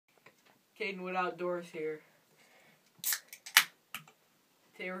Cadenwood Outdoors here.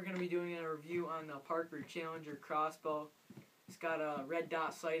 Today we're going to be doing a review on the Parker Challenger crossbow. It's got a red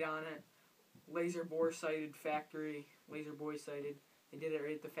dot sight on it, laser bore sighted factory, laser boy sighted. They did it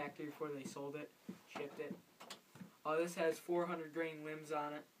right at the factory before they sold it, shipped it. This has 400 grain limbs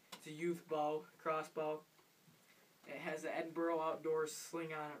on it. It's a youth bow, crossbow. It has the Edinburgh Outdoors sling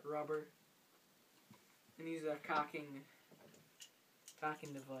on it, rubber. And these are a cocking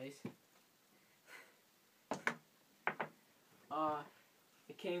device.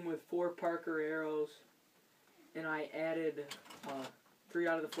 It came with 4 Parker arrows, and I added 3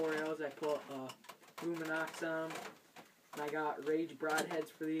 out of the 4 arrows. I put Luminox on, and I got Rage broadheads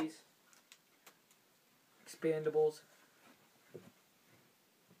for these, expandables.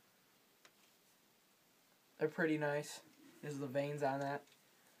 They're pretty nice. This is the vanes on that.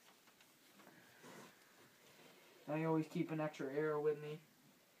 I always keep an extra arrow with me,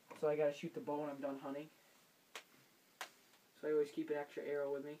 so I gotta shoot the bow when I'm done hunting. So I always keep an extra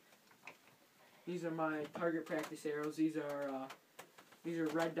arrow with me. These are my target practice arrows. These are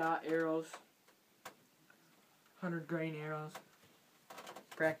red dot arrows, 100 grain arrows.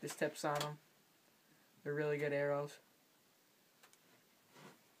 Practice tips on them. They're really good arrows.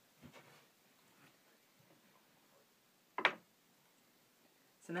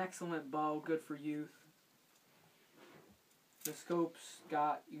 It's an excellent bow, good for youth. The scope's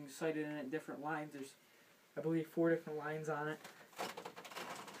got, you can sight it in at different lines. There's, I believe, 4 different lines on it.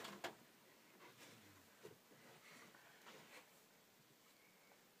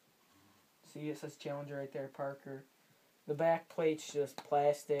 See, it says Challenger right there, Parker. The back plate's just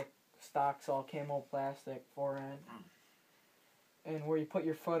plastic. Stock's all camo plastic, forend. And where you put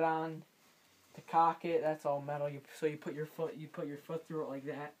your foot on to cock it, that's all metal. So you put your foot through it like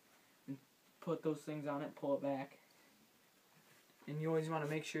that, and put those things on it, pull it back. And you always want to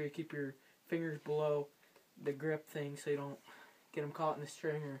make sure you keep your fingers below the grip thing so you don't get them caught in the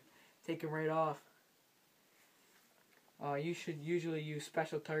string or take them right off. You should usually use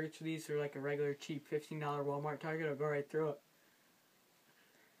special targets for these. They're like a regular cheap $15 Walmart target. It'll go right through it.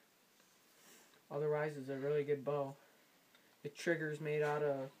 Otherwise, it's a really good bow. The trigger's made out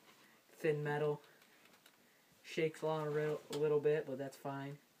of thin metal. Shakes along a little bit, but that's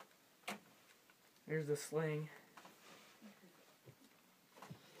fine. Here's the sling.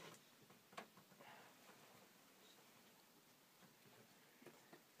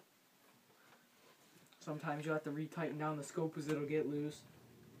 Sometimes you'll have to retighten down the scope as it'll get loose.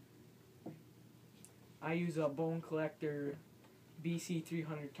 I use a Bone Collector BC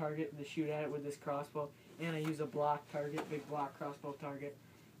 300 target to shoot at it with this crossbow, and I use a block target, big block crossbow target,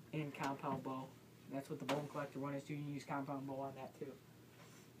 and compound bow. That's what the Bone Collector one is too. You can use compound bow on that too.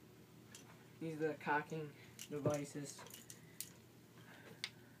 These are the cocking devices.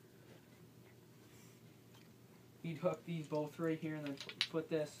 You'd hook these both right here and then put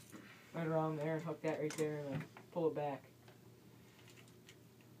this right around there and hook that right there and then pull it back.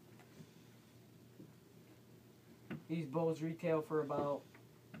 These bows retail for about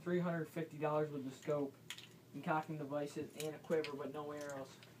 $350 with the scope and cocking devices and a quiver but no arrows.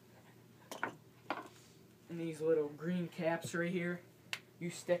 And these little green caps right here, you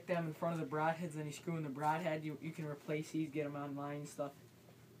stick them in front of the broadheads and you screw in the broadhead. You can replace these, get them online and stuff.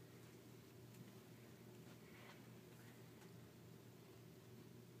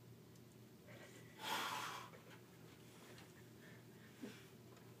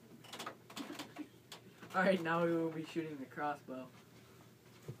 Alright, now we will be shooting the crossbow.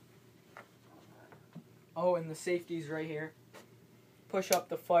 Oh, and the safety's right here. Push up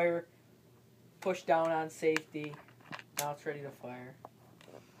to fire, push down on safety. Now it's ready to fire.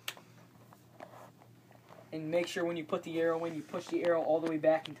 And make sure when you put the arrow in, you push the arrow all the way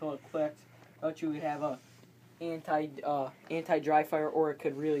back until it clicks. Else you would have a anti-dry fire, or it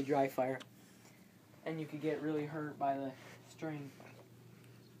could really dry fire. And you could get really hurt by the string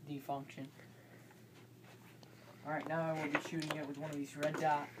defunction. Alright, now I will be shooting it with one of these red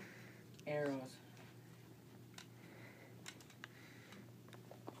dot arrows.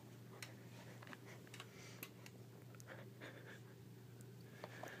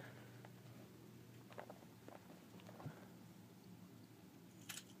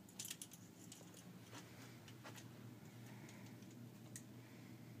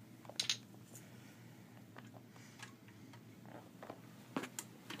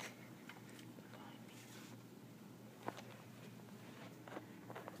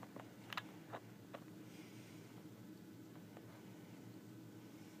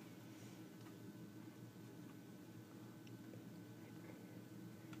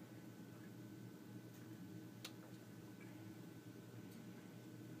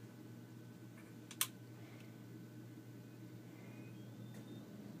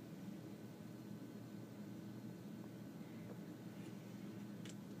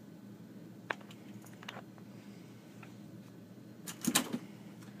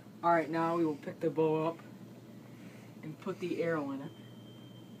 Alright, now we will pick the bow up and put the arrow in it.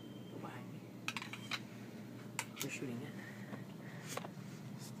 Behind me. You're shooting it.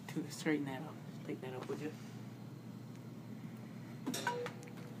 Straighten that up. Tighten that up, would you?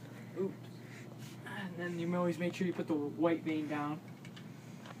 Oops. And then you always make sure you put the white vein down.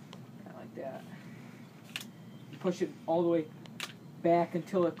 Kinda like that. You push it all the way back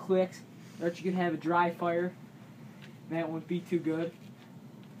until it clicks. Or you can have a dry fire. That wouldn't be too good.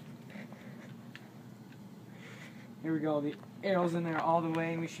 Here we go. The arrow's in there all the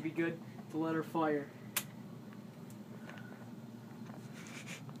way, and we should be good to let her fire.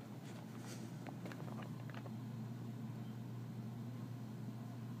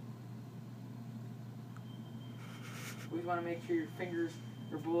 We always want to make sure your fingers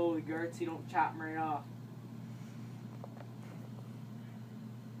are below the guard so you don't chop them right off.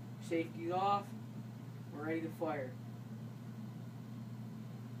 Safety's off. We're ready to fire.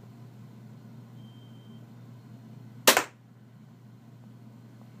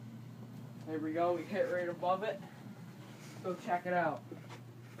 There we go. We hit right above it. Go check it out.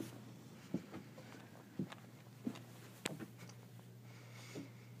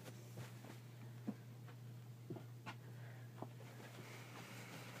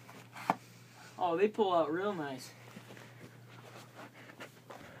 Oh, they pull out real nice.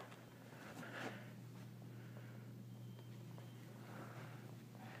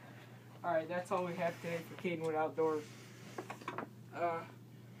 Alright, that's all we have today for Cadenwood Outdoors.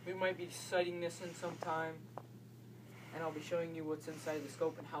 We might be sighting this in sometime, and I'll be showing you what's inside the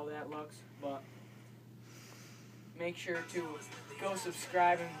scope and how that looks, but make sure to go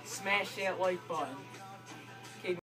subscribe and smash that like button.